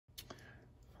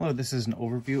Hello, this is an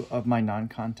overview of my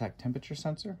non-contact temperature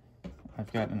sensor.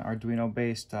 I've got an Arduino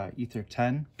based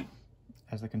EtherTen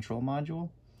as the control module.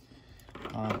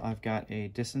 I've got a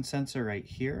distance sensor right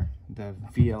here, the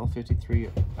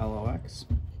VL53LOX,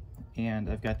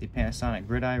 and I've got the Panasonic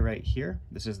GridEye right here.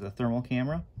 This is the thermal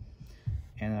camera,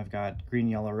 and I've got green,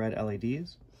 yellow, red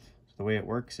LEDs. So the way it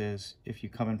works is if you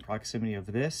come in proximity of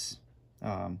this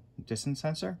distance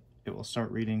sensor, it will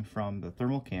start reading from the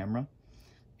thermal camera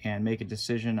and make a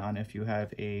decision on if you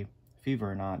have a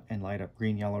fever or not and light up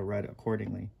green, yellow, red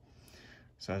accordingly.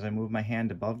 So as I move my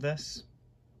hand above this,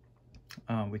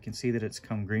 we can see that it's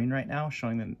come green right now,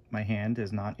 showing that my hand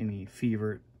is not in the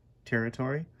fever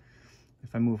territory.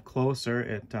 If I move closer,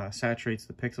 it saturates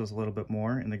the pixels a little bit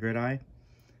more in the GridEye,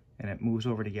 and it moves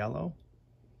over to yellow,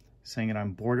 saying that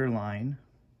I'm borderline.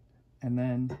 And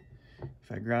then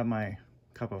if I grab my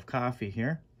cup of coffee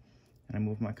here, and I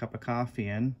move my cup of coffee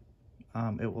in,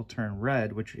 it will turn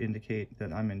red, which indicate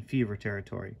that I'm in fever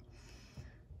territory.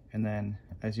 And then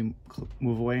as you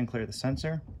move away and clear the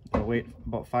sensor, it'll wait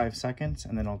about 5 seconds,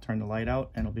 and then it'll turn the light out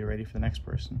and it'll be ready for the next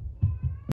person.